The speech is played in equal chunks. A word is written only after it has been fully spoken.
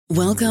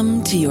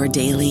Welcome to your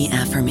daily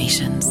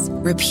affirmations.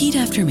 Repeat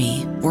after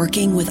me.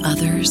 Working with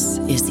others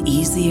is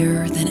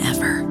easier than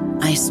ever.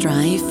 I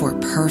strive for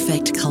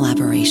perfect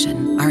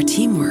collaboration. Our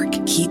teamwork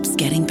keeps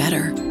getting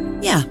better.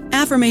 Yeah,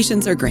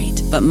 affirmations are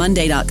great, but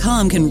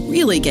Monday.com can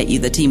really get you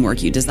the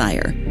teamwork you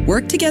desire.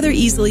 Work together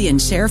easily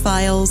and share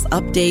files,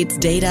 updates,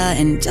 data,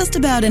 and just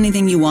about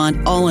anything you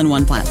want all in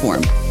one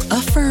platform.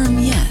 Affirm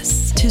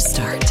yes to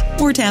start,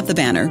 or tap the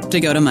banner to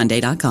go to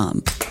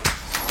Monday.com.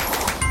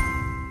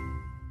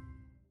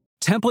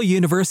 Temple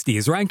University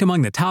is ranked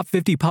among the top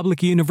 50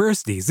 public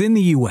universities in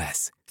the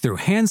U.S. Through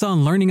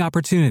hands-on learning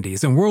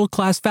opportunities and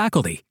world-class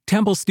faculty,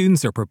 Temple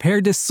students are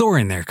prepared to soar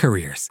in their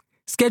careers.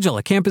 Schedule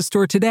a campus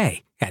tour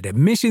today at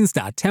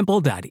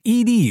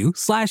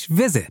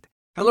admissions.temple.edu/visit.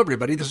 Hello,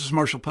 everybody. This is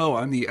Marshall Poe.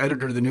 I'm the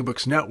editor of the New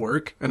Books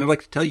Network, and I'd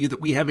like to tell you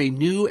that we have a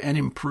new and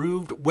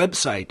improved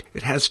website.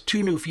 It has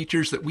 2 new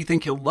features that we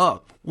think you'll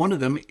love. One of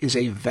them is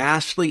a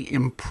vastly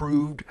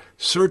improved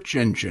search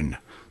engine,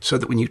 so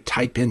that when you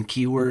type in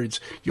keywords,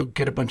 you'll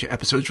get a bunch of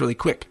episodes really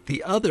quick.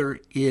 The other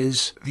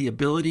is the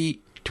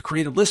ability to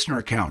create a listener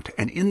account.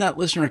 And in that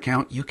listener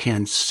account, you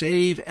can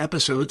save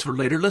episodes for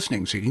later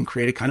listening. So you can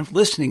create a kind of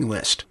listening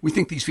list. We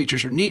think these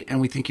features are neat, and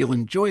we think you'll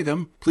enjoy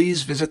them.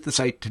 Please visit the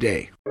site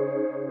today.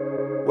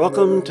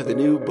 Welcome to the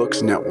New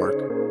Books Network.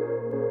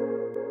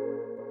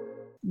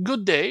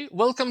 Good day.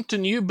 Welcome to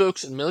New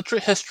Books in Military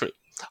History.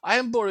 I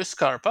am Boris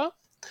Karpa,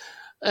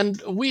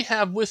 and we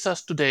have with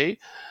us today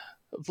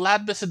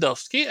Vlad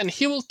Besedovskyy, and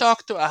he will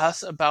talk to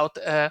us about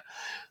a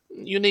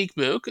unique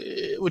book,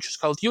 which is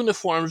called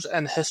Uniforms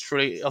and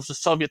History of the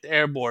Soviet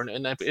Airborne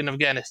in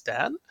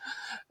Afghanistan.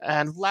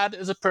 And Vlad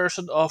is a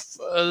person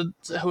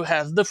who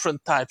has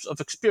different types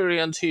of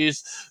experience.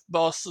 He's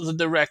both the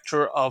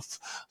director of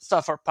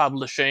Safar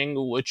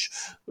Publishing, which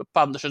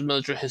publishes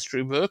military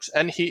history books,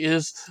 and he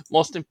is,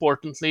 most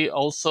importantly,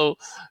 also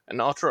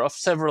an author of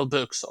several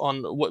books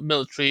on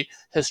military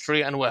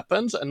history and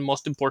weapons. And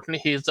most importantly,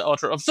 he is the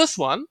author of this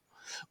one,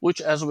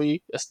 which, as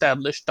we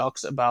established,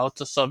 talks about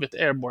the Soviet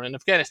Airborne in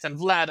Afghanistan.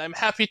 Vlad, I'm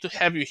happy to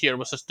have you here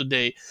with us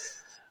today.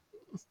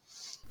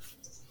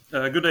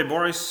 Good day,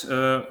 Boris.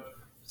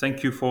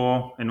 Thank you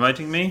for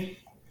inviting me.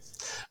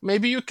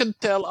 Maybe you can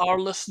tell our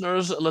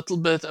listeners a little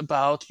bit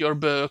about your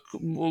book.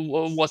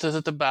 What is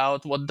it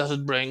about? What does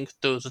it bring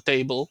to the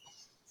table?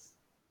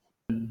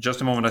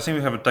 Just a moment. I think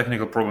we have a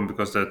technical problem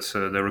because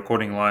the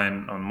recording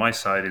line on my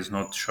side is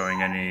not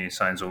showing any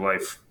signs of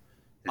life.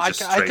 I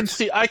can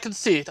see it.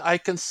 I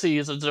can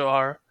see that there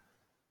are.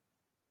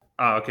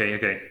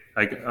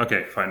 Okay,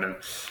 fine then.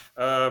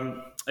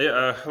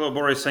 Hello,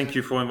 Boris. Thank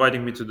you for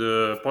inviting me to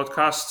the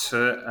podcast.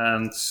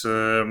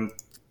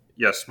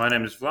 Yes, my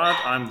name is Vlad.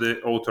 I'm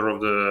the author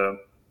of the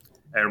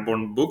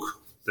Airborne book,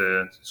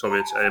 the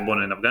Soviet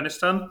Airborne in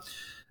Afghanistan.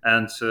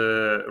 And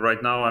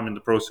right now I'm in the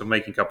process of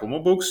making a couple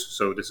more books.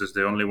 So this is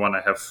the only one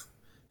I have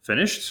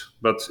finished.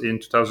 But in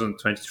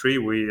 2023,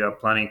 we are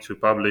planning to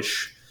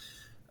publish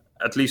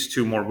at least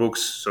 2 more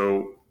books.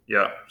 By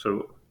the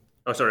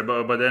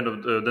end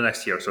of the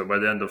next year. So by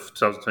the end of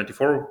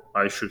 2024,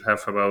 I should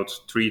have about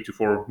 3 to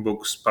 4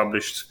 books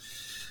published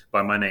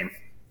by my name.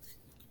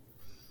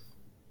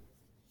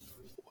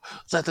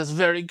 That is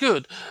very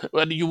good.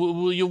 Well, you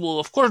will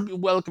of course be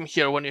welcome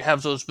here when you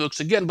have those books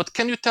again. But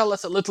can you tell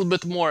us a little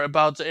bit more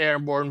about the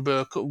Airborne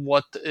book?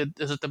 What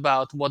is it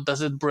about? What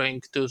does it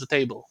bring to the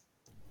table?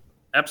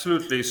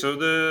 Absolutely. So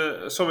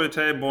the Soviet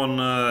Airborne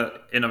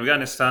in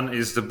Afghanistan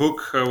is the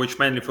book which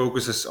mainly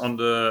focuses on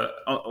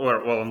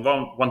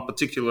one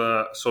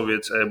particular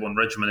Soviet Airborne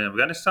regiment in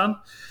Afghanistan,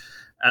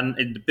 and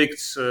it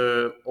depicts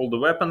all the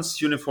weapons,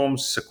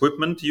 uniforms,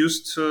 equipment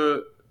used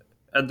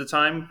at the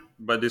time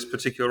by this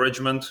particular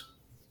regiment,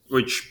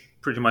 which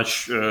pretty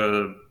much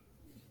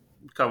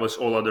covers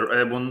all other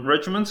airborne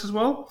regiments as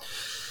well.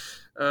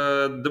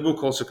 The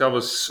book also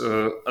covers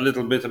a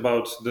little bit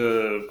about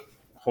the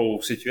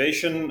whole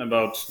situation,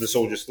 about the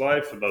soldier's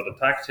life, about the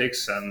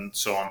tactics, and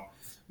so on.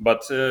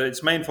 But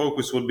its main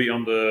focus would be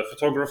on the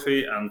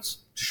photography and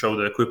to show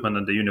the equipment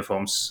and the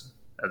uniforms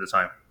at the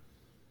time.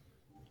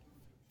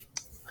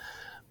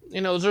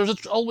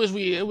 There's always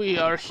we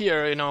are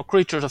here,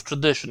 creatures of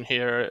tradition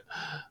here.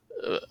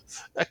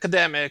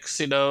 Academics,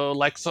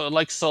 like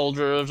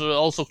soldiers,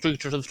 also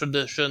creatures of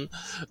tradition.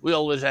 We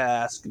always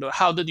ask,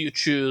 how did you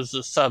choose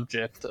the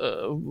subject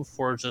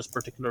for this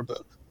particular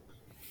book?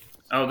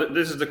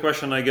 This is the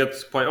question I get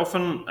quite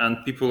often,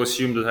 and people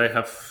assume that I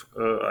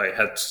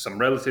had some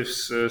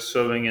relatives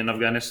serving in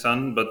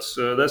Afghanistan, but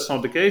that's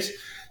not the case.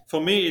 For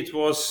me, it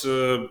was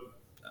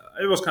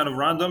kind of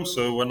random.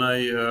 So when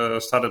I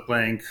started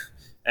playing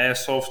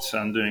airsoft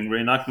and doing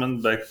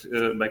reenactment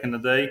back in the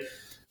day,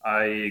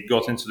 I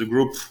got into the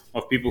group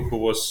of people who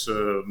was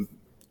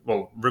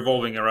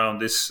revolving around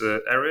this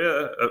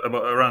area,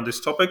 around this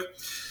topic.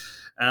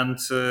 And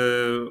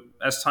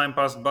as time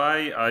passed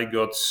by, I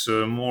got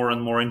more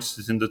and more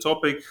interested in the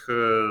topic.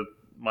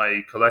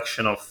 My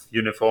collection of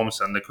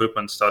uniforms and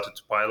equipment started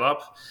to pile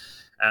up.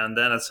 And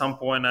then at some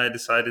point, I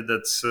decided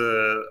that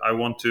I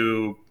want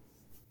to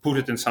put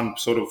it in some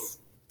sort of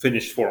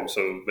finished form.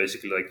 So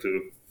basically, like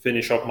to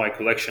finish up my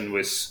collection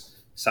with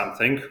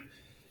something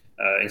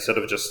instead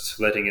of just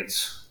letting it,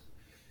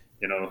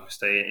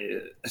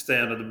 stay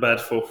under the bed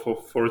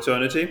for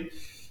eternity.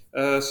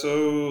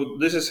 So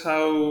this is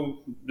how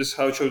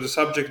I chose the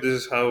subject.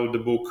 This is how the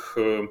book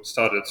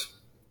started.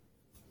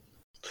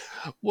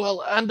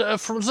 Well, and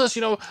from this,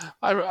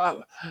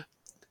 I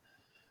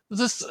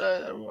this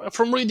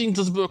from reading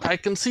this book, I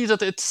can see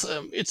that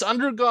it's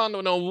undergone,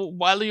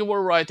 while you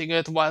were writing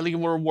it, while you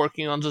were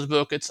working on this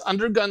book, it's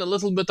undergone a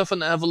little bit of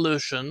an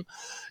evolution.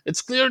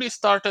 It's clearly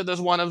started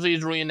as one of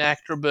these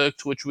reenactor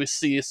books, which we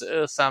see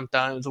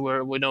sometimes,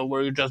 where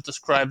where you just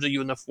describe the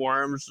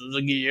uniforms,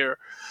 the gear,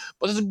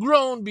 but it's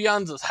grown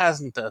beyond this,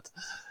 hasn't it?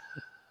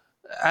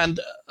 And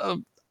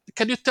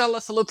can you tell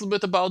us a little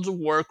bit about the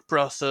work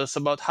process,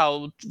 about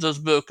how this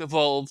book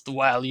evolved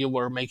while you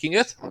were making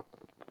it?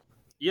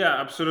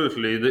 Yeah,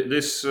 absolutely.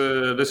 This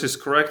is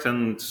correct,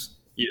 and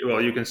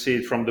you can see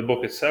it from the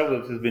book itself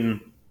that it's been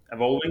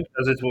evolving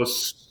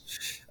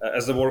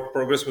as the work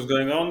progress was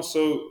going on.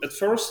 So at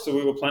first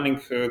we were planning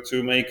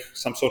to make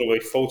some sort of a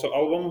photo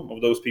album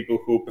of those people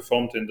who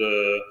performed in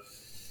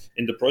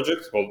the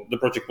project. Well, the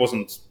project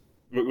wasn't.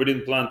 We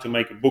didn't plan to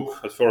make a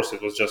book at first.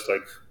 It was just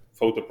like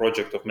photo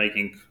project of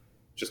making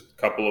just a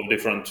couple of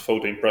different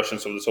photo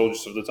impressions of the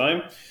soldiers of the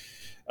time.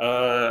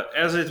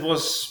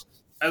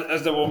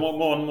 As there were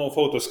more and more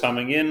photos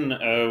coming in,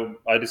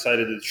 I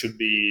decided it should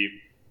be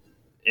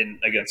in,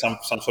 again, some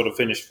sort of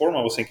finished form.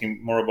 I was thinking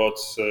more about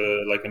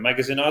like a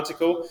magazine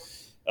article,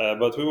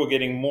 but we were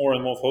getting more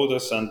and more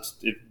photos, and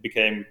it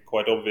became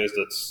quite obvious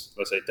that,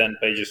 let's say, 10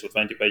 pages or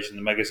 20 pages in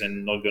the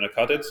magazine not going to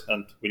cut it,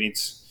 and we need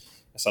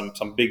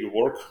some bigger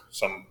work,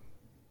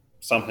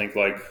 something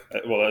like,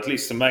 well, at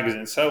least a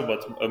magazine itself,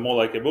 but more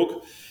like a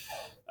book.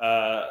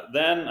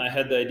 Then I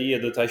had the idea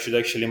that I should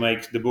actually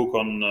make the book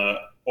on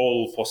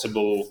all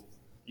possible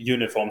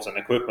uniforms and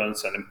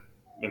equipments and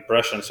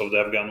impressions of the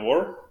Afghan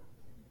war.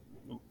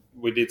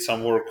 We did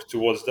some work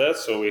towards that,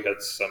 so we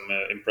had some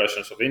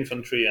impressions of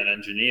infantry and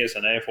engineers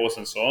and air force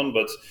and so on,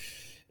 but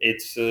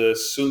it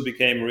soon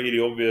became really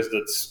obvious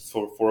that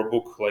for a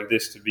book like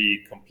this to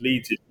be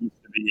complete, it needs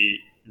to be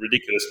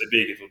ridiculously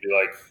big. It would be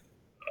like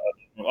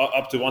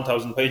up to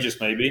 1,000 pages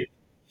maybe.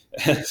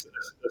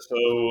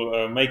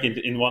 So making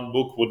it in one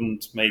book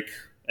wouldn't make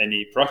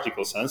any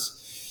practical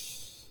sense.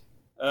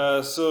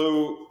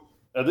 So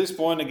at this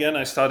point, again,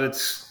 I started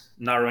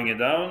narrowing it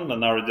down. I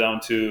narrowed it down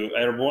to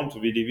Airborne, to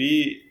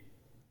VDV.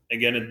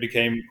 Again, it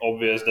became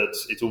obvious that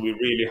it will be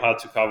really hard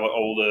to cover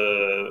all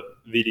the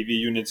VDV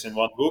units in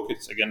one book.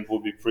 It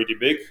would be pretty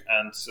big,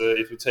 and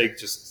it would take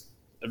just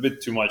a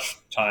bit too much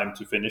time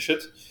to finish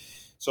it.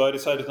 So I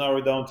decided to narrow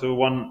it down to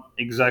one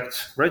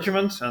exact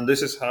regiment, and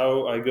this is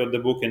how I got the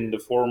book in the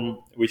form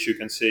which you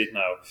can see it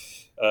now.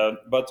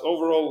 But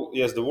overall,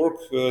 yes, the work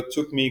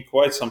took me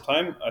quite some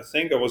time. I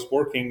think I was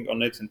working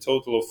on it in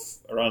total of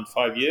around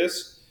 5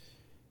 years.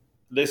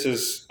 This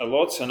is a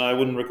lot, and I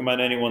wouldn't recommend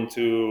anyone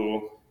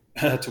to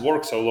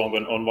work so long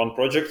on one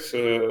project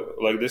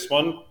like this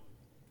one,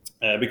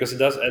 because it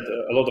does add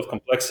a lot of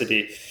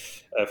complexity.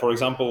 For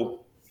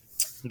example,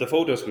 the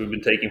photos we've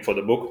been taking for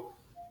the book,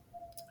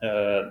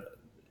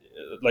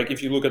 like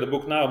if you look at the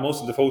book now,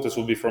 most of the photos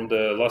will be from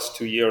the last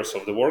 2 years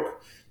of the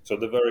work. So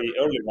the very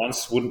early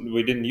ones,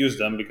 we didn't use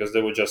them because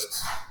they were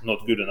just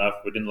not good enough.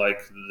 We didn't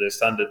like the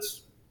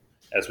standards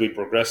as we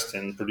progressed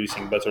in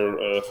producing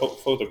better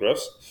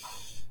photographs.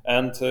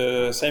 And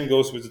same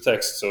goes with the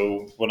text.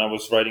 So when I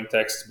was writing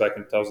text back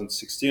in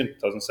 2016,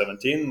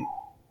 2017,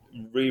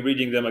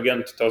 rereading them again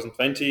in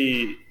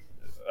 2020,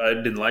 I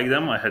didn't like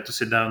them. I had to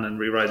sit down and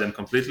rewrite them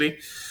completely.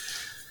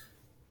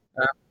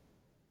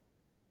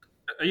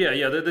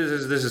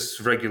 This is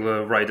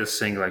regular writers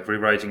thing, like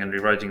rewriting and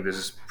rewriting. This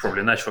is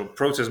probably a natural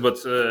process, but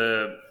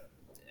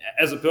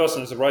as a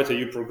person, as a writer,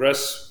 you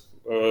progress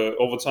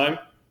over time.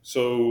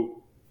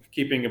 So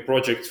keeping a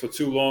project for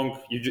too long,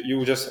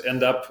 you just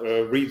end up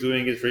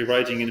redoing it,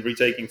 rewriting and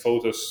retaking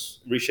photos,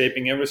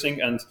 reshaping everything,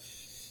 and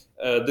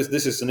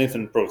this is an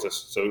infinite process.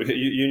 So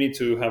you need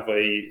to have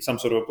some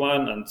sort of a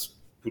plan and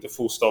put a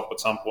full stop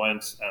at some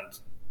point and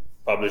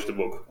publish the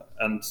book.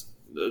 And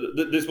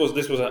this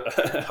was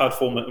a hard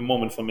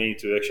moment for me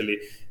to actually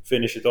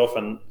finish it off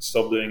and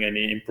stop doing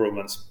any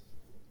improvements.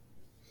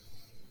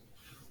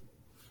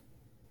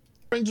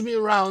 Which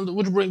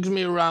brings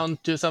me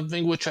around to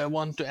something which I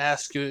want to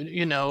ask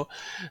you,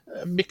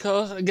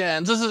 because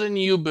again, this is a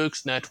new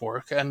books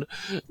network, and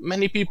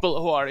many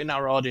people who are in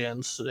our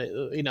audience,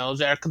 they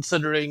are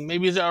considering,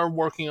 maybe they are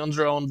working on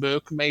their own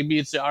book,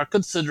 maybe they are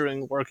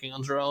considering working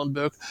on their own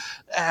book.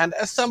 And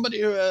as somebody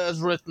who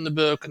has written a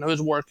book and who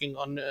is working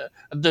on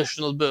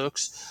additional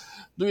books,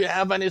 do you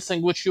have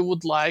anything which you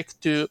would like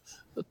to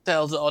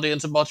tell the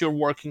audience about your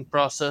working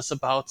process,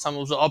 about some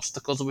of the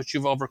obstacles which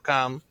you've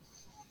overcome?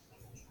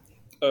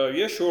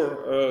 Yeah,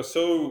 sure.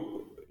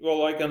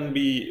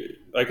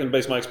 I can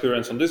base my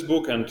experience on this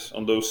book and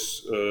on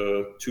those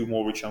two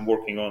more which I'm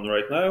working on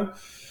right now.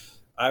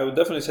 I would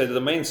definitely say that the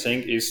main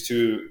thing is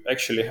to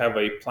actually have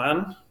a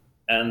plan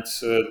and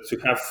to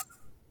have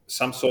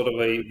some sort of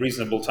a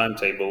reasonable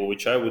timetable,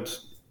 which I would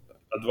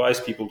advise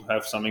people to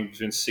have something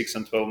between 6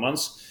 and 12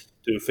 months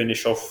to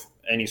finish off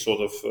any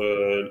sort of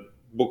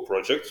book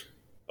project,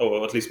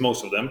 or at least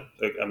most of them.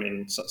 I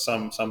mean,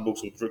 some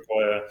books would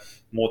require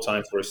more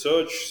time for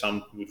research,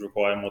 some would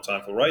require more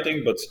time for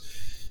writing, but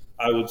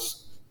I would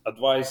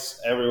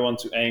advise everyone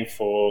to aim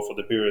for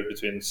the period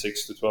between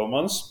 6 to 12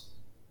 months.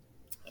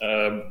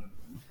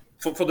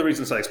 For the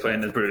reasons I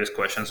explained in the previous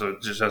question, so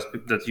just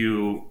that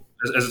you,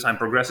 as the time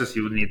progresses,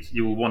 you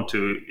will want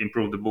to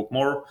improve the book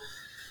more,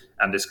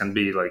 and this can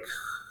be like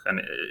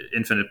an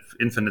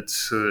infinite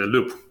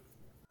loop.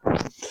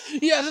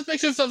 Yeah, that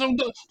makes sense.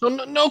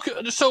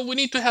 So we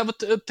need to have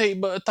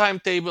a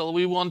timetable.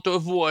 We want to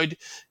avoid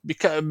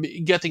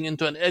getting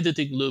into an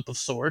editing loop of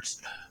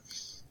sorts.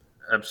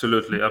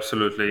 Absolutely.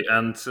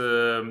 And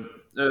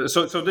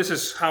so this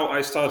is how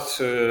I start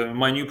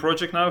my new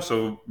project now.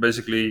 So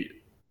basically,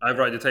 I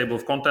write a table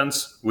of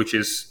contents, which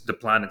is the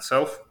plan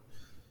itself.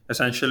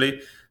 Essentially,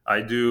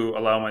 I do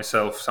allow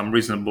myself some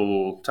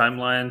reasonable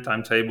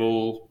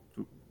timetable.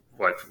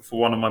 Like for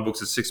one of my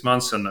books, it's 6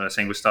 months, and I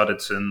think we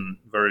started in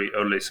very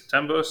early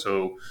September.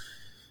 So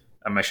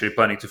I'm actually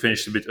planning to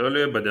finish a bit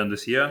earlier, by the end of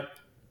this year.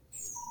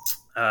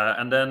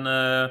 And then,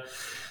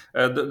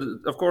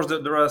 of course,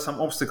 there are some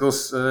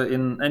obstacles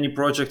in any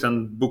project,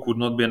 and book would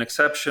not be an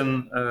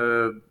exception.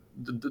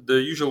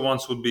 The usual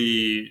ones would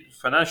be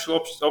financial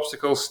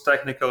obstacles,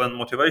 technical and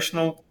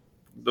motivational.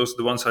 Those are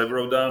the ones I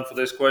wrote down for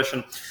this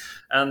question.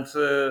 And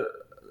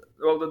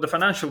the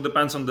financial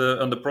depends on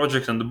the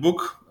project and the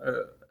book.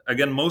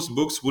 Again, most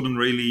books wouldn't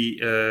really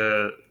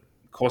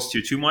cost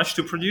you too much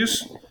to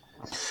produce.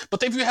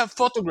 But if you have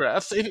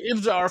photographs,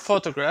 if there are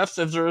photographs,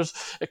 if there's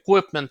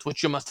equipment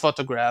which you must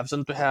photograph,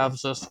 and to have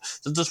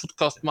this would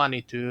cost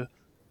money to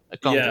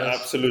accomplish. Yeah,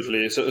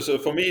 absolutely. So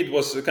for me, it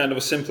was kind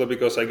of simpler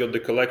because I got the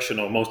collection,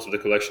 or most of the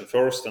collection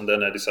first, and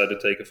then I decided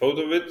to take a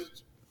photo of it.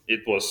 I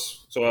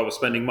was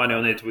spending money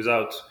on it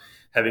without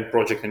having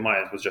project in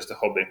mind. It was just a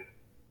hobby.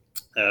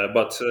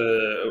 But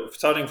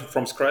starting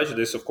from scratch,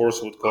 this of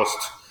course would cost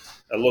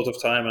a lot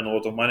of time and a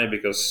lot of money,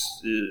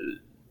 because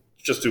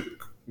just to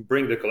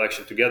bring the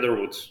collection together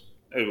would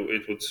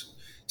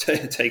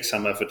take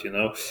some effort, and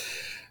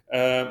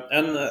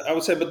I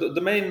would say, but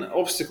the main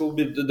obstacle would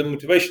be the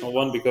motivational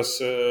one, because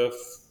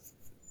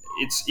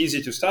it's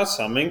easy to start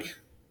something,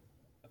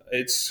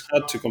 it's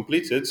hard to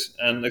complete it,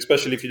 and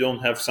especially if you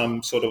don't have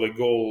some sort of a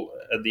goal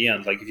at the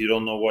end, like if you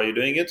don't know why you're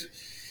doing it.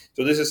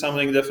 So this is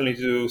something definitely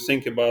to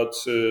think about,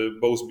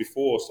 both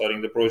before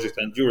starting the project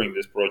and during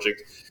this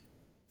project.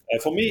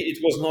 For me, it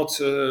was not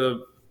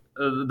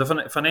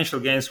the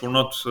financial gains were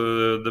not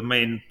the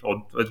main,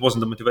 or it wasn't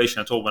the motivation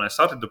at all when I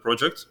started the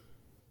project.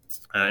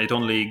 It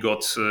only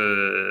got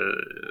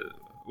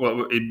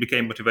it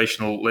became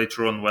motivational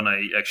later on when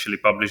I actually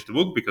published the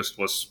book, because it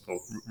was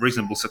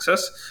reasonable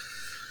success.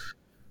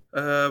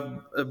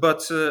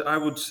 But I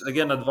would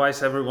again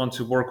advise everyone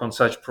to work on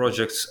such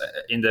projects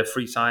in their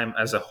free time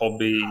as a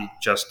hobby,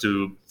 just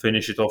to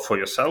finish it off for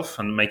yourself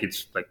and make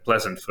it like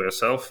pleasant for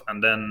yourself.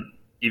 And then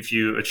if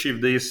you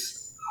achieve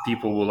this,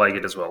 people will like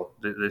it as well.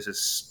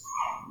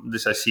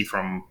 This I see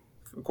from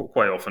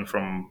quite often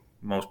from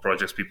most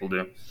projects people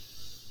do.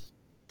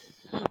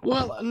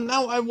 Well,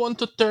 now I want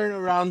to turn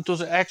around to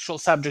the actual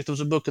subject of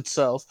the book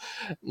itself,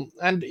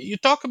 and you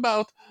talk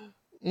about,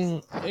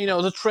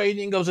 the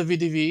training of the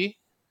VDV.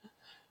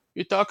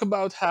 You talk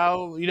about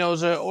how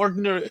the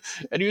ordinary,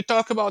 and you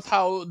talk about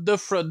how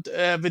different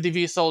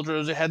VDV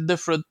soldiers had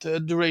different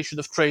duration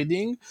of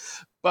training.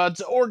 But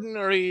the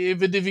ordinary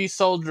VDV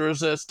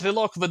soldiers,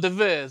 Strelok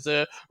VDV,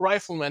 the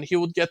rifleman, he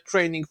would get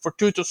training for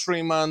 2 to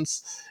 3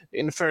 months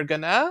in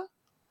Fergana.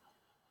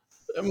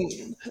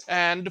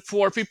 And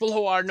for people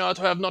who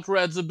have not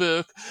read the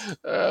book,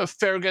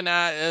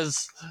 Fergana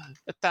is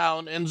a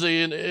town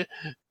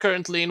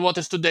currently in what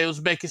is today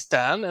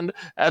Uzbekistan, and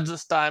at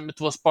this time it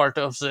was part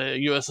of the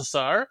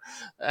USSR.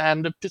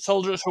 And the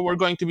soldiers who were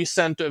going to be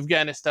sent to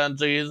Afghanistan,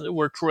 they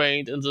were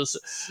trained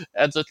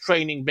at the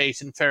training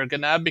base in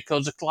Fergana,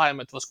 because the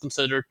climate was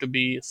considered to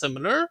be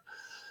similar.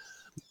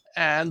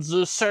 And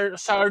the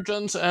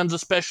sergeants and the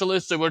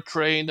specialists, they were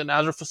trained in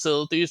other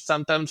facilities,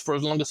 sometimes for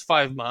as long as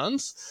 5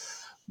 months.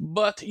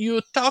 But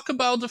you talk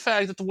about the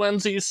fact that when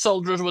these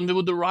soldiers, when they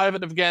would arrive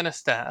at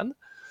Afghanistan,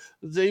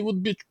 they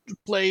would be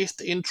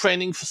placed in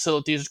training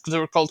facilities. They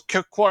were called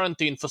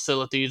quarantine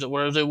facilities,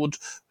 where they would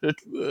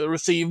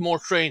receive more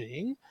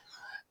training.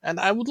 And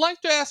I would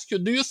like to ask you,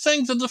 do you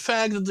think that the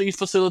fact that these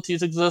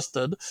facilities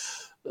existed,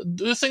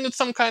 do you think it's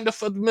some kind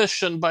of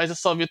admission by the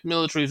Soviet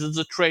military that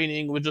the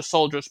training with the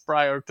soldiers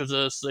prior to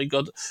this, they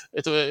got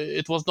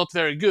it was not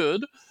very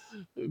good?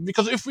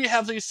 Because if we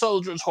have these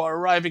soldiers who are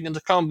arriving in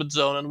the combat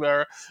zone and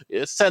we're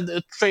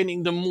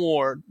training them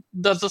more,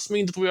 does this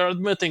mean that we are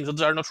admitting that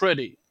they are not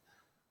ready?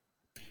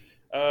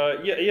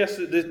 Yes,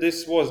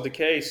 this was the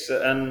case,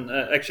 and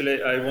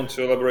actually I want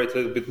to elaborate a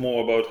little bit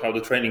more about how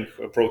the training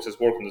process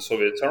worked in the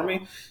Soviet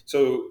army.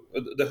 So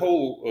the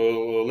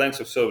whole length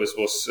of service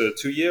was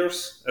 2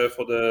 years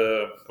for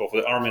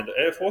the army and the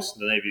air force.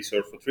 The navy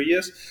served for 3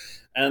 years,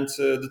 And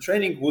the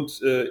training would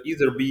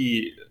either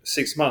be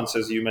 6 months,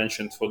 as you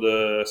mentioned, for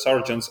the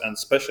sergeants and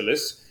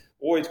specialists,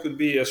 or it could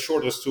be as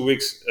short as 2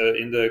 weeks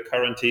in the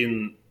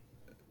quarantine.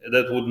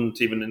 That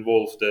wouldn't even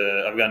involve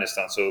the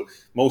Afghanistan. So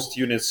most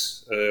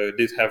units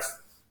did have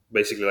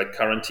basically like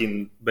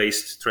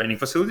quarantine-based training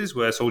facilities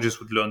where soldiers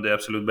would learn the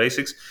absolute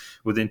basics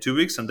within 2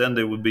 weeks, and then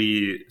they would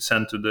be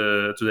sent to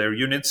their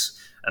units,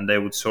 and they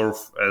would serve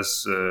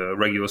as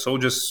regular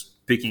soldiers,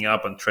 picking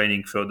up and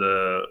training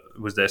further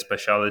with their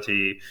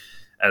specialty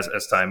as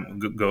time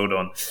went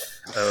on.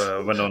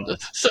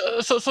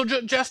 So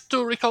just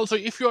to recall, so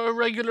if you're a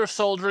regular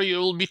soldier, you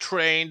will be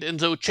trained in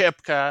the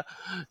Uchebka,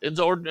 in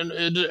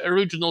the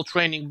original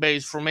training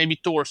base for maybe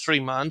 2 or 3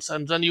 months,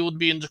 and then you would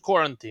be in the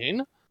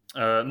quarantine.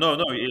 No.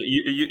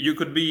 You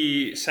could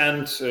be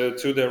sent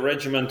to the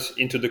regiment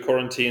into the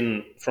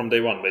quarantine from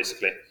day one,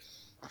 basically.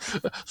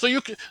 So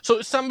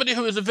somebody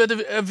who is a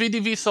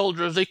VDV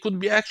soldier, they could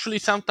be actually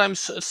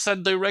sometimes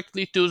sent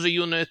directly to the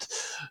unit,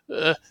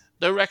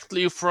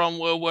 directly from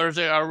where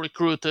they are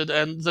recruited,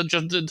 and then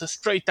just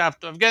straight up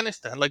to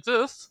Afghanistan, like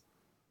this.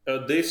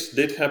 This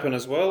did happen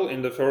as well.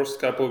 In the first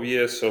couple of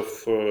years of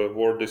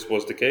war, this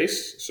was the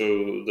case. So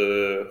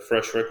the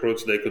fresh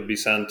recruits, they could be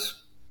sent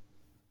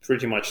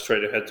pretty much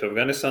straight ahead to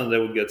Afghanistan. They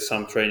would get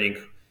some training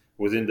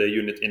within the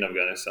unit in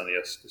Afghanistan.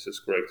 Yes, this is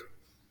correct.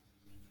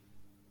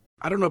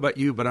 I don't know about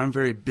you, but I'm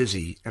very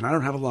busy and I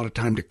don't have a lot of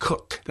time to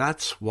cook.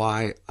 That's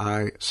why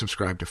I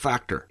subscribe to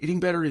Factor. Eating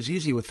better is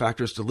easy with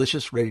Factor's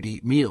delicious,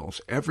 ready-to-eat meals.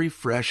 Every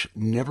fresh,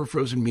 never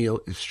frozen meal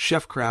is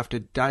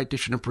chef-crafted,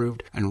 dietitian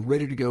approved, and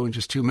ready to go in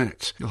just 2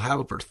 minutes. You'll have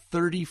over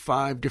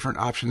 35 different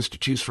options to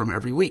choose from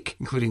every week,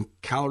 including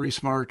Calorie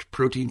Smart,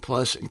 Protein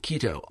Plus, and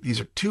Keto. These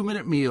are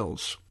 2-minute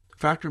meals.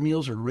 Factor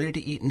meals are ready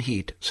to eat and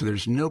heat, so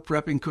there's no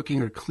prepping,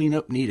 cooking, or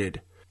cleanup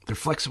needed. They're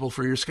flexible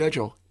for your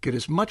schedule. Get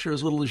as much or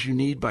as little as you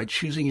need by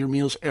choosing your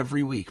meals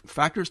every week.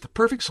 Factor is the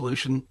perfect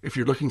solution if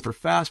you're looking for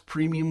fast,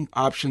 premium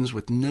options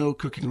with no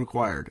cooking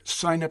required.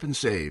 Sign up and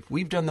save.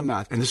 We've done the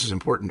math, and this is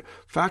important.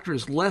 Factor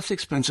is less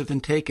expensive than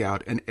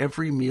takeout, and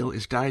every meal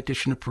is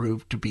dietitian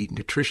approved to be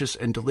nutritious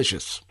and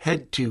delicious.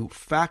 Head to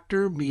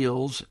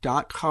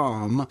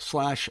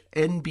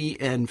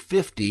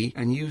factormeals.com/NBN50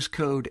 and use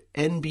code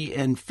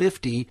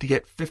NBN50 to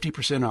get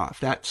 50% off.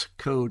 That's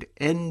code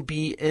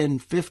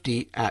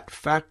NBN50 at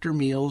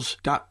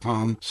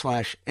factormeals.com/NBN50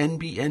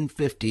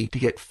 to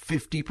get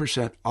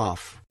 50%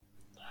 off.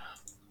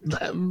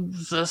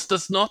 This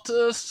does not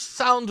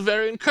sound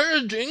very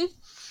encouraging.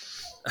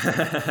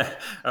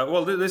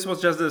 Well, this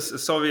was just the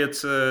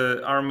Soviet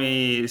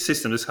army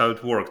system. This is how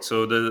it worked.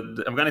 So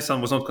the Afghanistan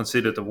was not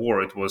considered a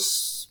war. It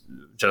was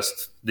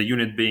just the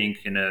unit being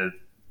in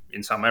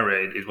some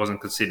area. It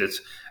wasn't considered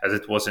as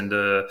it was in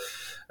the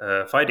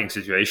fighting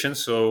situation.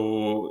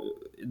 So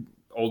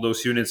all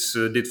those units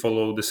did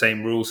follow the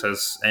same rules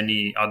as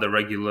any other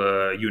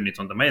regular unit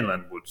on the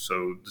mainland would.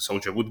 So the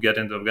soldier would get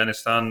into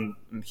Afghanistan,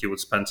 he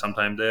would spend some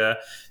time there.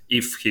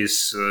 If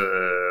his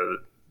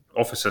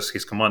officers,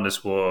 his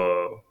commanders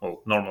were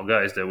normal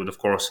guys, they would, of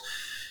course,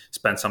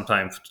 spend some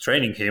time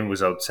training him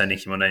without sending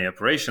him on any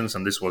operations,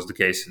 and this was the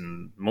case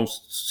in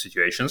most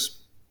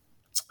situations.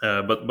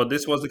 But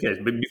this was the case.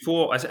 But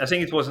before, I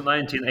think it was in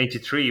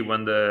 1983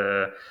 when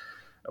the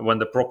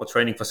proper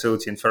training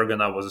facility in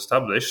Fergana was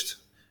established.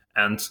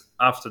 And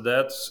after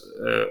that,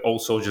 all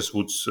soldiers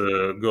would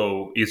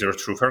go either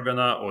through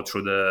Fergana or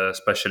through the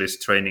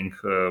specialist training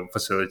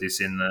facilities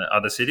in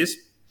other cities.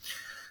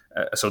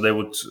 So they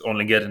would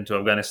only get into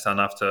Afghanistan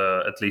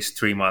after at least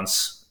 3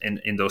 months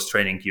in those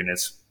training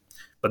units.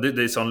 But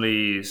this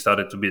only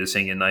started to be the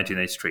thing in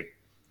 1983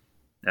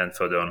 and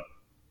further on.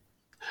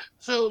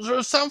 So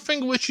there's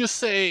something which you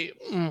say...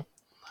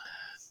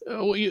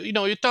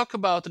 You talk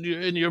about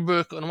in your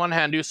book. On one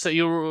hand, you say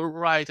you're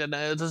right, and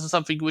this is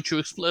something which you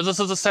explain. This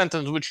is a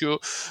sentence which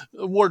you,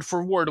 word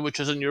for word, which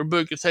is in your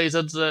book. You say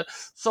that the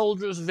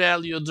soldiers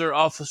valued their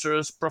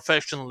officers'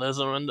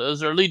 professionalism and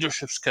their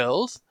leadership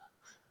skills.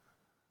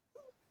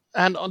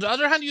 And on the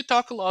other hand, you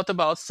talk a lot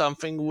about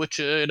something which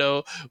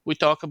we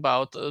talk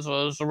about as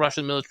well as the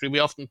Russian military. We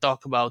often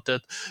talk about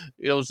it.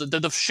 The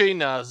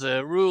Dovshina,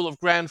 the rule of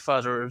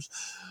grandfathers.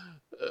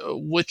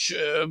 Which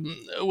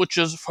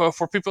is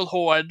for people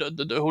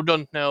who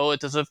don't know,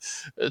 it is a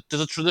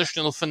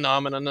traditional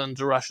phenomenon in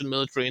the Russian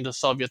military and the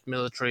Soviet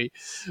military,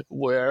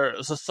 where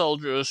the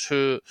soldiers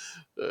who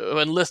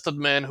enlisted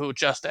men who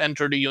just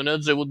entered the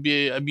units, they would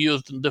be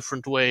abused in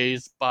different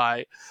ways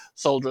by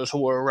soldiers who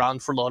were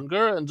around for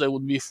longer, and they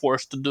would be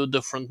forced to do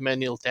different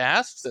manual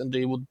tasks, and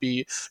they would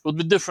be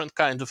different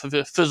kinds of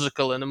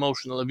physical and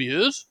emotional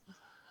abuse.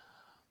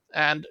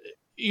 And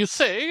you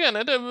say, and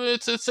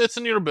it's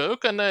in your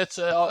book, and it's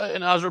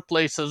in other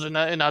places, in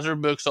other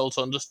books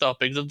also on this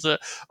topic, that the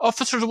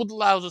officers would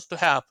allow this to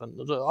happen.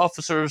 The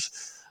officers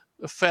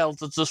felt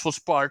that this was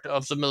part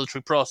of the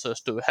military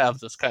process to have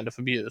this kind of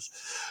abuse.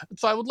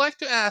 So I would like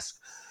to ask,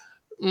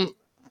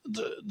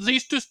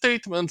 these two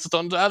statements, that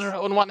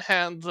on one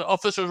hand, the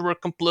officers were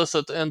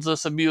complicit in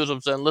this abuse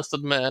of the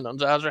enlisted men, on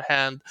the other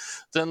hand,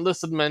 the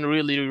enlisted men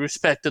really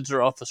respected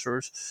their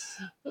officers.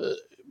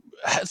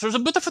 there's a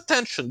bit of a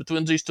tension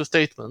between these two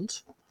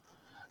statements.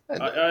 I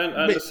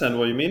understand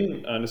what you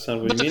mean. I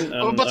understand what you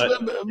mean.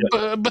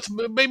 But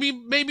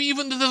maybe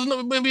even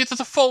maybe it is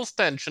a false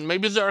tension.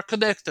 Maybe they are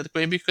connected.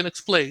 Maybe you can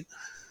explain.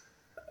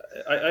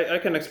 I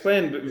can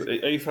explain.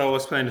 If I will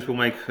explain, it will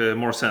make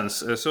more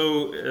sense.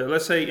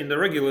 Let's say in the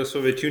regular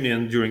Soviet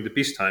Union during the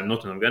peacetime,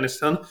 not in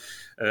Afghanistan,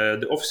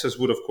 the officers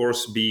would of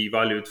course be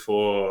valued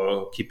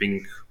for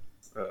keeping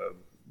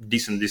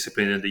decent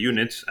discipline in the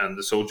unit, and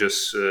the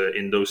soldiers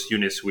in those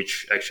units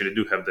which actually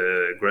do have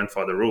the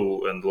grandfather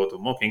rule and a lot of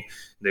mocking,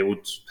 they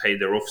would pay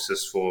their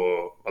officers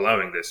for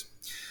allowing this.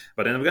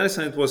 But in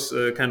Afghanistan it was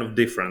kind of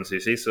different, you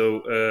see.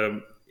 So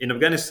in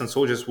Afghanistan,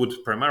 soldiers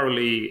would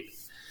primarily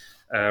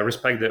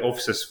respect the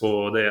officers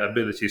for their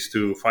abilities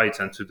to fight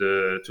and to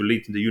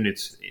lead the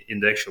units in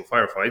the actual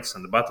firefights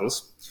and the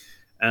battles,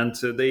 and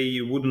they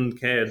wouldn't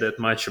care that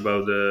much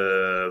about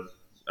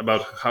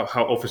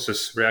how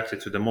officers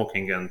reacted to the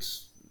mocking and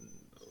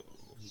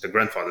the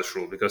grandfather's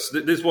rule, because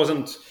this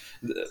wasn't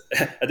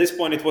at this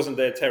point it wasn't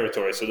their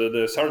territory. So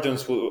the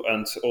sergeants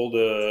and all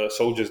the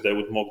soldiers, they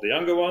would mock the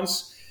younger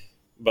ones,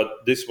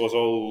 but this was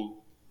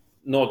all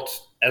not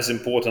as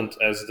important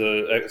as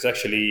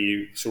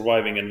actually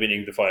surviving and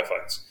winning the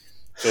firefights.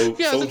 So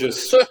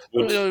soldiers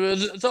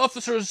the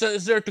officer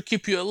is there to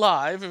keep you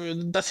alive.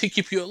 Does he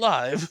keep you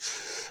alive?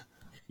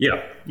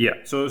 Yeah.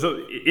 So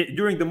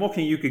during the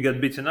mocking, you could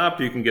get beaten up,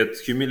 you can get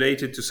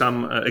humiliated to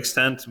some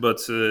extent, but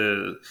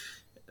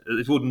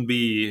it wouldn't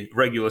be a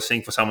regular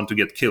thing for someone to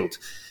get killed.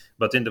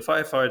 But in the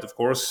firefight, of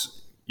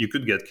course, you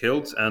could get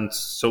killed, and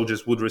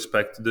soldiers would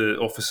respect the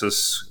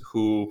officers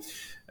who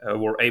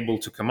were able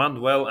to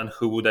command well and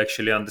who would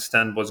actually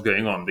understand what's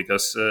going on.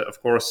 Because, of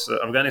course,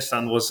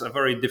 Afghanistan was a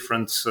very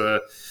different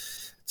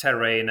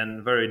terrain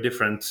and very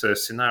different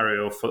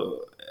scenario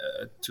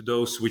to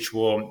those which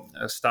were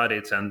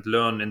studied and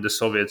learned in the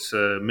Soviet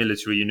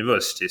military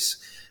universities.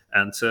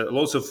 And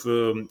lots of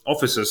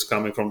officers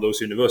coming from those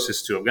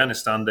universities to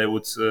Afghanistan, they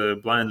would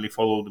blindly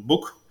follow the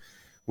book,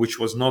 which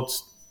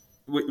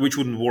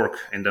wouldn't work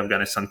in the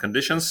Afghanistan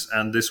conditions,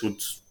 and this would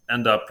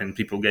end up in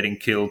people getting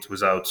killed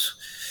without,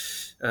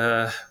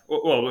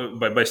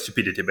 by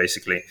stupidity,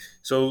 basically.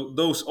 So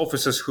those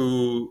officers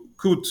who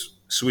could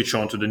switch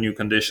on to the new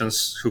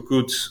conditions, who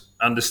could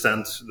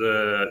understand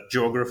the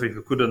geography,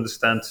 who could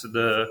understand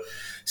the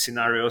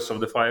scenarios of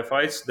the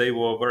firefights, they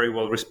were very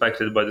well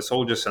respected by the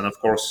soldiers, and of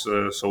course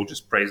soldiers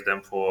praised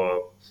them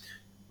for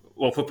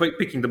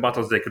picking the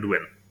battles they could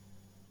win.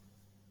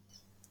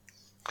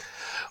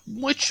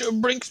 Which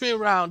brings me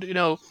around,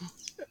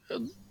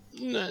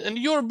 and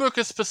your book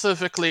is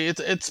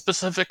it's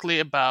specifically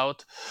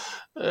about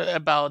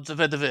the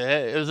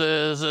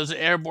VDV,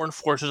 the airborne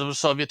forces of the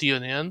Soviet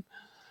Union,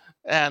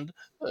 and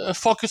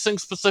focusing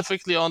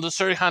specifically on the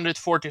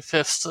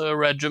 345th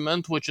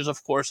Regiment, which is,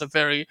 of course,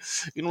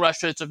 in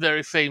Russia, it's a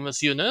very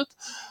famous unit.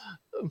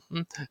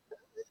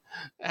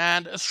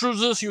 And through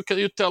this, you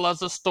tell us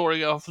the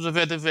story of the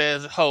VDV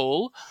as a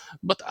whole.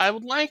 But I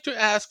would like to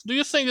ask, do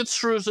you think that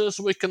through this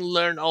we can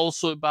learn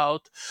also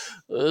about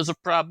the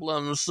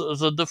problems,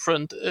 the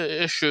different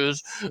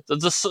issues that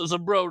the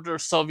broader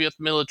Soviet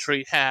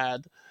military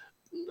had?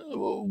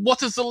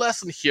 What is the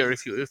lesson here,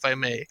 if I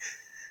may?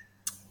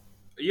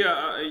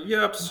 Yeah,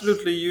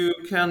 absolutely. You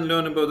can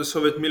learn about the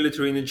Soviet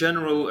military in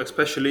general,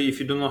 especially if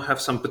you do not have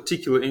some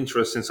particular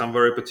interest in some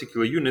very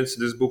particular units.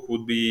 This book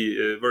would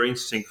be very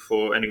interesting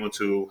for anyone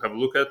to have a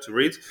look at, to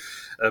read,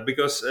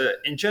 because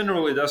in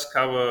general it does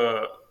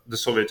cover the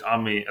Soviet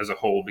army as a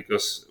whole,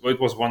 because it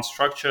was one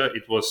structure.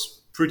 It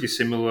was pretty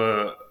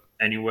similar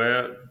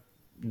anywhere.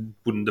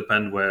 Wouldn't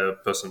depend where a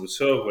person would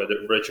serve, where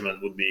the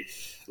regiment would be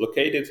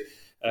located.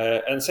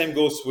 And same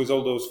goes with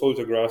all those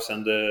photographs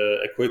and the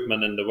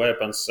equipment and the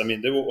weapons. I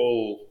mean, they were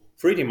all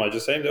pretty much the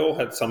same. They all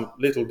had some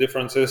little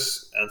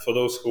differences. And for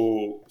those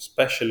who are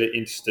especially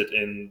interested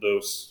in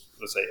those,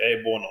 let's say,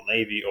 airborne or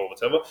navy or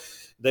whatever,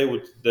 they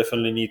would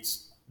definitely need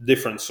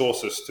different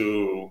sources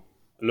to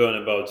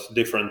learn about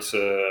different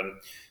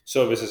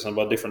services and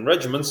about different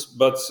regiments.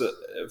 But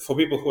for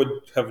people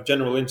who have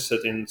general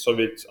interest in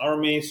Soviet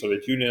army,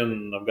 Soviet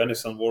Union,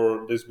 Afghanistan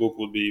war, this book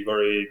would be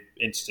very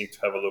interesting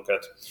to have a look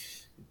at.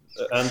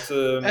 And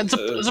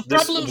the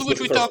problems which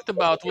we talked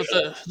about with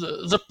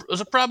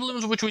the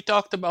problems which we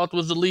talked about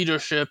with the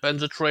leadership and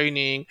the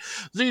training,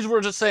 these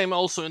were the same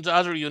also in the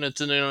other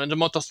units, in the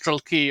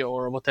Motostrelki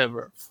or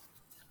whatever.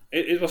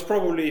 It was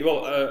probably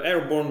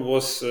Airborne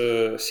was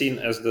seen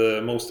as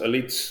the most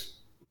elite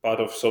part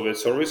of Soviet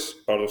service,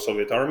 part of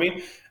Soviet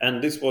army,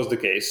 and this was the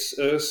case.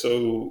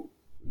 So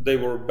they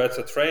were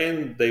better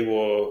trained, they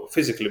were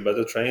physically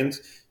better trained,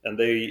 and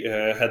they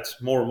had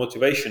more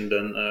motivation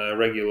than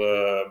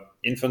regular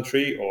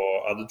infantry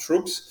or other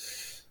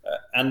troops.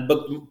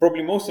 But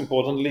probably most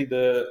importantly,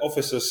 the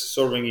officers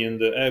serving in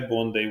the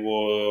airborne, they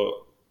were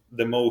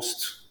the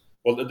most,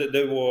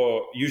 they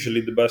were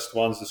usually the best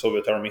ones the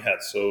Soviet army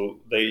had. So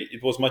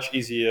it was much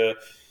easier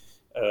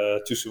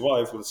to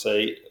survive, let's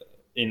say,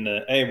 in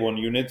an airborne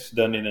unit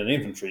than in an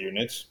infantry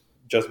unit,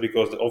 just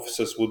because the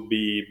officers would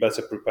be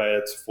better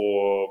prepared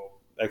for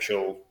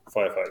actual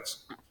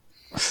firefights.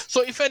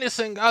 So, if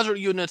anything, other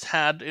units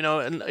had,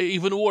 and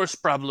even worse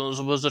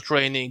problems with the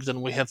training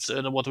than we have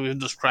what we've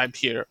described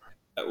here.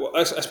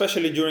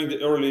 Especially during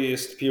the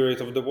earliest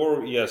period of the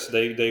war, yes,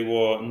 they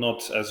were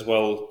not as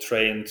well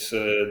trained.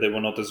 They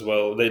were not as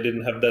well. They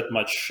didn't have that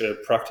much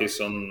practice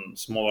on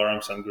small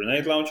arms and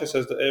grenade launchers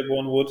as the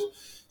Airborne would.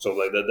 So,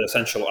 like the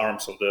essential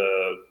arms of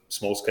the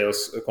small-scale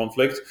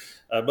conflict.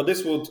 But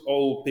this would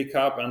all pick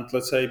up, and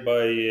let's say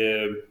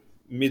by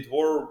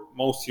mid-war,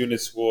 most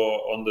units were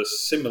on the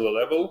similar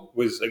level.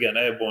 With again,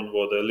 Airborne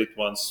were the elite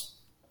ones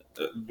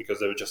because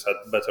they just had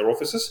better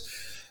officers.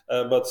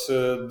 But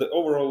the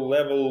overall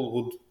level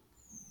would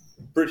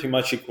pretty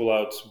much equal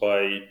out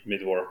by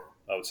mid-war,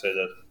 I would say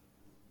that.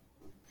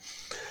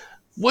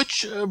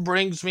 Which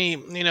brings me,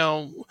 in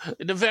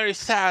a very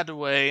sad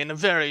way,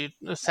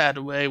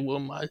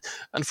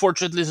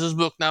 unfortunately, this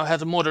book now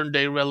has a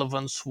modern-day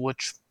relevance,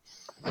 which,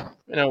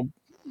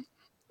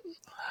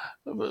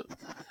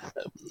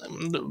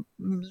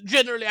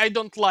 generally I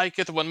don't like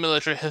it when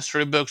military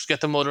history books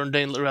get a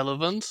modern-day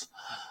relevance.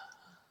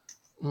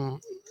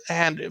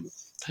 And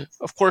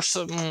of course,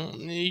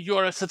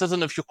 you're a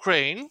citizen of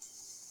Ukraine,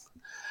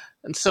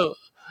 and so,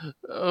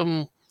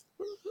 I'm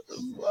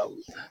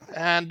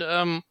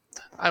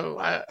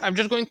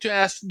just going to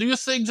ask: do you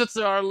think that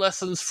there are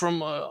lessons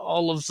from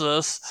all of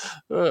this,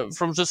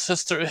 from this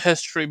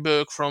history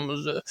book, from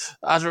the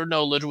other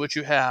knowledge which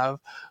you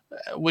have,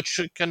 which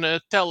can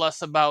tell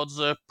us about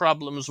the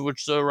problems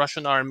which the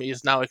Russian army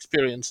is now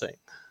experiencing?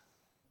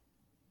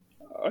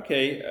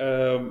 Okay.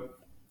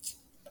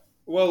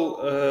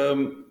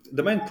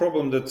 The main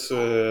problem that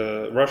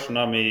Russian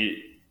army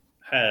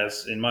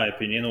has, in my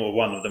opinion, or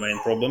one of the main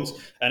problems,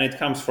 and it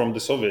comes from the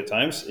Soviet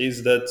times,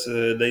 is that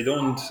they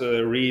don't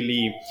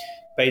really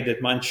pay that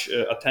much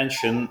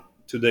attention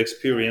to the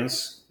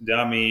experience the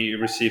army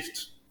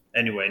received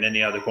anyway in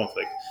any other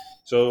conflict.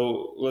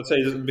 So let's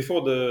say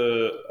before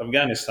the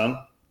Afghanistan,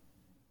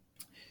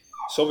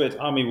 Soviet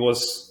army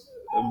was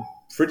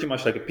pretty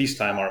much like a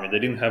peacetime army. They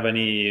didn't have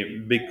any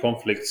big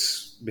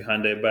conflicts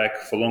behind their back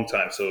for a long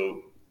time.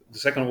 So the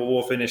Second World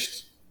War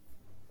finished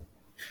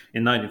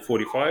in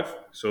 1945,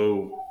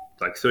 so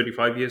like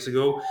 35 years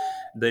ago.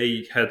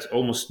 They had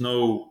almost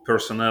no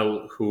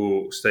personnel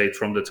who stayed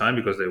from the time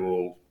because they were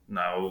all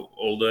now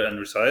older and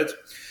retired.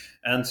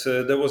 And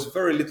there was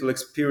very little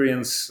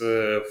experience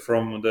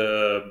from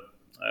the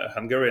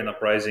Hungarian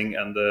uprising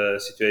and the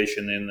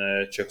situation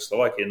in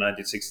Czechoslovakia in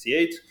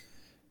 1968.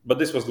 But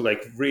this was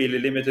like really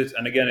limited,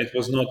 and again, it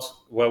was not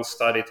well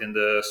studied in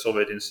the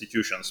Soviet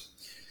institutions.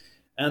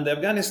 And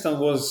Afghanistan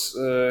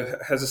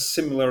has a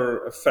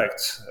similar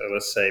effect,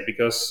 let's say,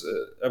 because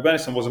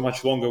Afghanistan was a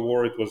much longer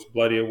war. It was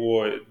bloodier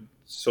war. The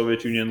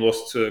Soviet Union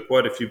lost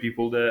quite a few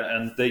people there,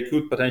 and they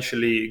could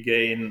potentially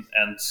gain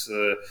and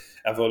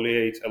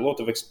evaluate a lot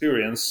of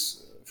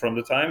experience from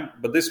the time.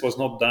 But this was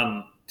not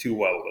done too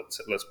well.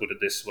 Let's put it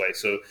this way.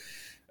 So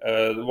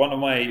one of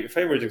my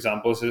favorite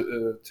examples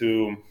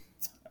to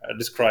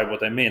describe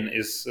what I mean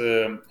is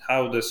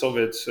how the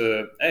Soviet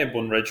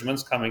airborne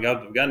regiments coming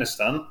out of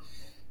Afghanistan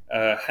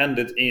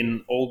handed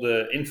in all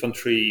the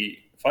infantry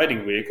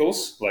fighting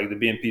vehicles like the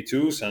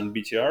BMP-2s and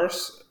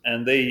BTRs,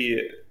 and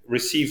they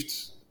received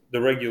the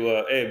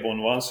regular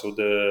airborne ones, so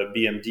the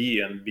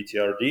BMD and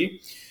BTRD.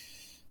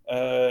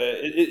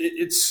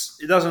 It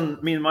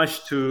doesn't mean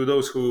much to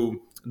those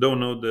who don't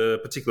know the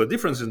particular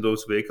difference in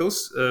those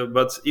vehicles,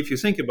 but if you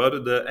think about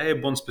it, the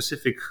airborne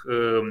specific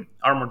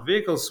armored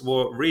vehicles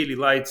were really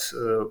light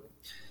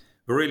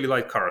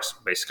cars.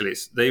 Basically,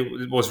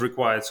 it was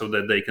required so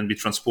that they can be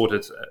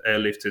transported,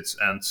 airlifted,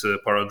 and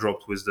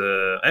paradropped with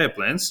the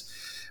airplanes.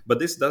 But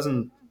this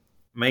doesn't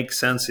make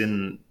sense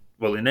in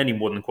any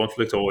modern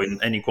conflict or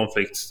in any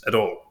conflict at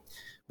all.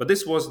 But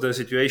this was the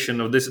situation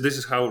of this. This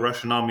is how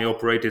Russian army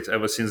operated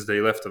ever since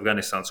they left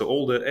Afghanistan. So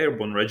all the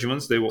airborne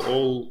regiments, they were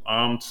all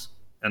armed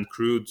and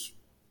crewed,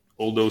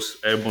 all those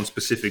airborne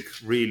specific,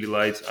 really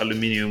light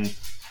aluminium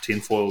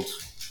tin-foiled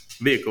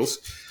vehicles.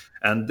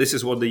 And this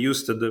is what they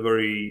used at the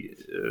very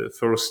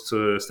first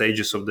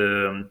stages of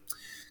the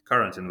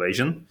current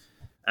invasion.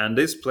 And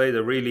this played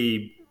a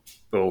really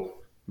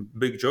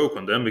big joke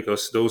on them,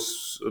 because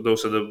those are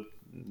the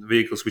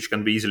vehicles which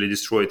can be easily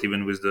destroyed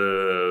even with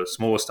the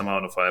smallest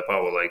amount of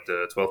firepower, like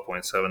the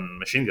 12.7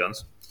 machine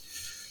guns.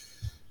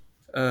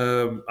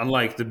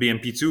 Unlike the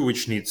BMP-2,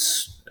 which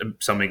needs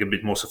something a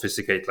bit more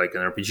sophisticated, like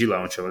an RPG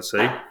launcher, let's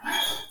say.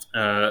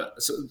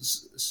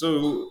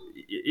 So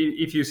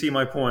if you see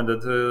my point,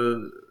 that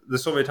the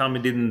Soviet army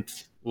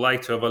didn't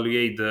like to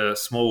evaluate the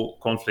small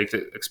conflict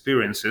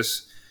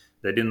experiences.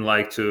 They didn't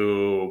like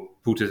to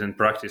put it in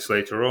practice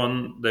later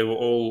on. They were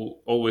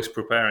always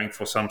preparing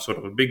for some sort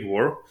of a big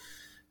war.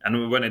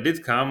 And when it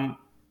did come,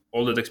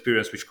 all that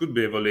experience which could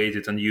be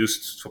evaluated and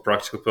used for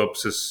practical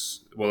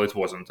purposes, it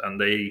wasn't. And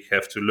they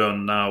have to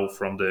learn now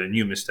from the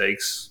new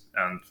mistakes.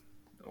 And,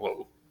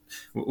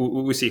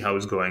 we see how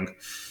it's going.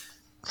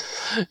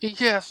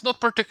 Yes, not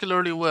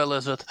particularly well,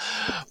 is it?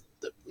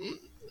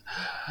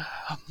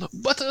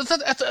 But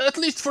at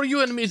least for you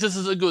and me, this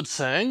is a good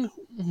thing.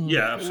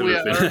 Yeah,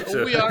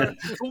 absolutely.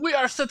 We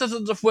are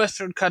citizens of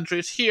Western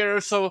countries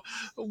here. So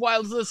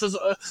while this is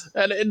the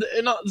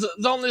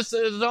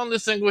only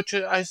thing which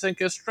I think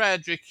is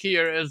tragic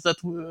here is that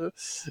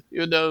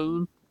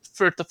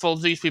first of all,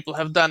 these people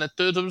have done it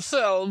to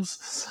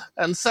themselves,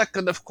 and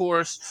second, of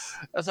course,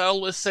 as I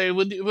always say,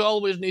 we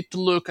always need to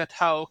look at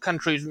how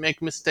countries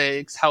make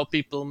mistakes, how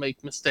people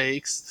make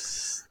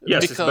mistakes.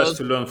 Yes, it's best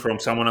to learn from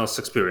someone else's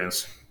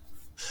experience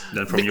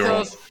than from your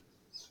own.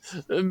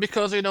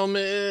 Because if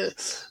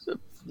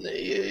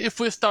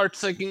we start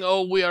thinking,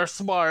 "Oh, we are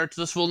smart,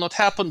 this will not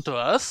happen to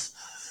us,"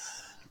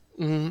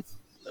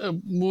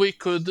 we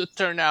could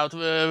turn out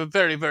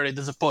very, very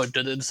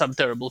disappointed in some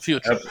terrible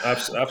future.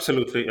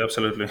 Absolutely.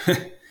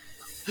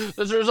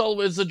 There's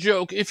always a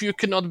joke: if you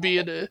cannot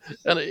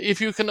if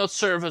you cannot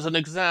serve as an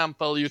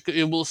example,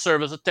 you will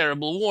serve as a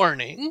terrible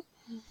warning.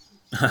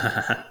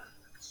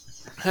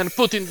 And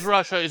Putin's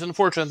Russia is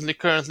unfortunately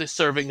currently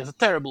serving as a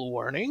terrible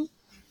warning.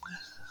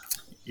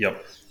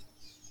 Yep.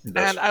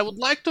 And I would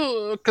like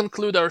to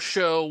conclude our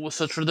show with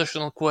a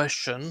traditional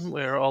question.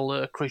 We're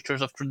all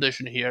creatures of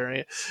tradition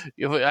here.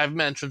 I've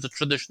mentioned that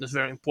tradition is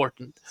very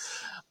important.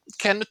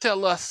 Can you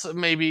tell us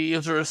maybe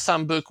if there is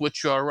some book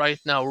which you are right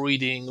now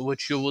reading,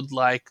 which you would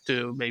like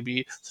to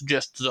maybe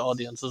suggest to the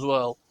audience as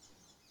well?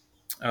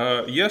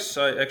 Yes,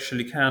 I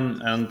actually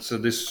can. And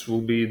this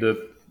will be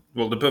the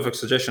perfect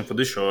suggestion for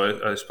this show,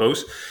 I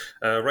suppose.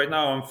 Right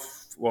now, I'm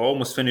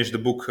almost finished the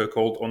book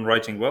called On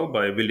Writing Well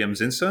by William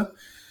Zinsser.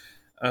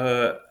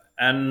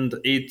 And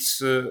it's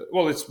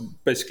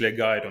basically a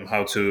guide on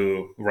how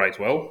to write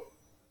well,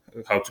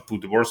 how to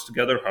put the words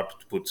together, how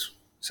to put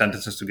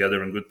sentences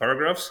together in good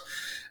paragraphs.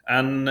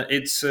 And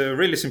it's a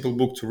really simple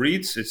book to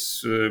read.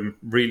 It's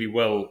really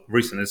well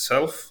written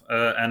itself,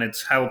 and it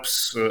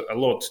helps a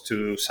lot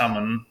to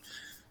someone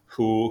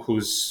who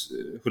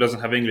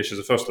doesn't have English as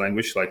a first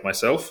language, like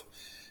myself.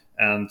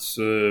 And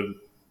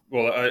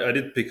I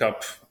did pick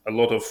up a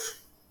lot of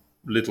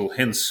little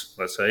hints,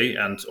 let's say,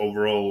 and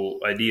overall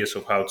ideas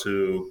of how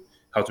to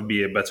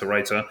be a better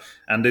writer.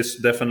 And it's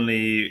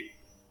definitely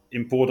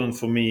important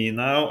for me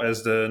now,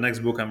 as the next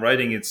book I'm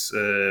writing, it's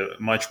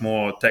much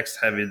more text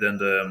heavy than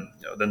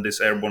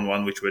this Airborne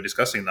one which we're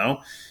discussing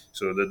now.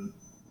 So that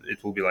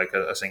it will be like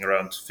I think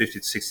around 50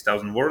 to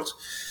 60,000 words.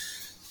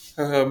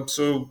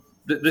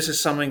 This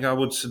is something I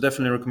would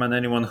definitely recommend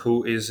anyone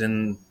who is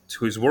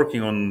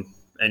working on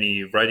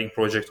any writing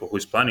project or who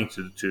is planning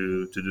to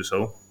do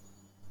so.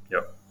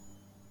 Yeah.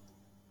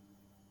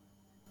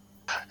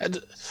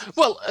 And,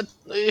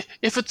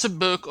 if it's a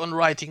book on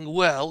writing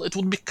well, it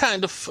would be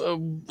kind of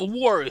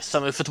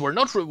worrisome if it were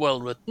not well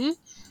written.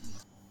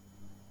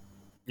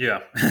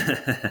 Yeah,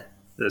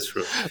 that's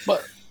true.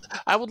 But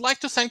I would like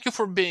to thank you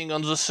for being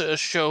on this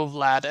show,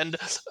 Vlad. And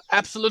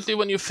absolutely,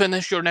 when you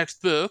finish your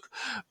next book,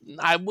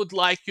 I would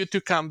like you to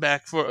come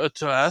back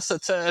to us.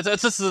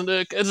 This is an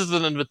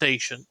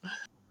invitation.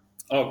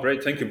 Oh,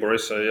 great! Thank you,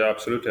 Boris. Yeah,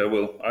 absolutely, I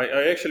will.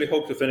 I actually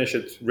hope to finish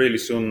it really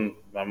soon.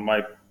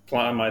 My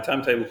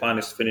timetable plan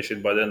is to finish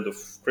it by the end of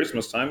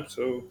Christmas time,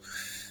 so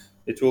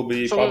it will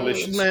be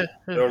published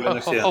early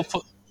next year.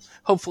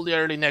 Hopefully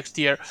early next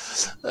year.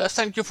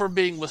 Thank you for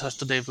being with us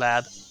today,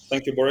 Vlad.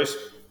 Thank you, Boris.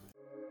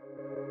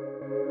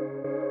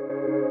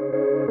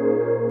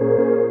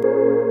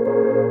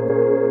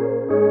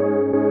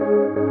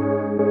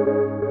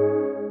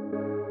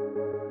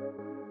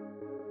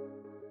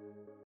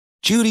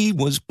 Judy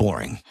was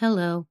boring.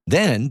 Hello.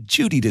 Then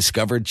Judy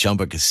discovered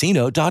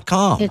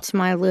ChumbaCasino.com. It's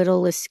my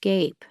little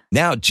escape.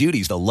 Now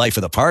Judy's the life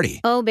of the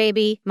party. Oh,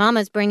 baby,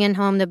 mama's bringing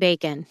home the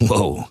bacon.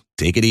 Whoa,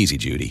 take it easy,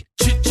 Judy.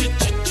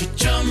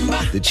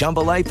 The Chumba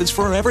life is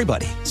for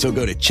everybody. So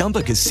go to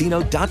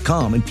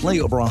ChumbaCasino.com and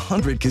play over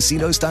 100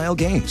 casino-style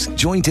games.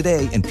 Join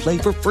today and play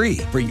for free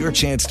for your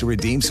chance to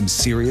redeem some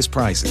serious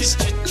prizes.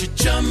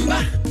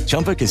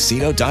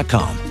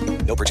 ChumbaCasino.com.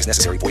 No purchase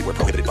necessary. Void where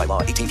prohibited by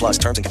law. 18+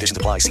 terms and conditions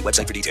apply. See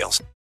website for details.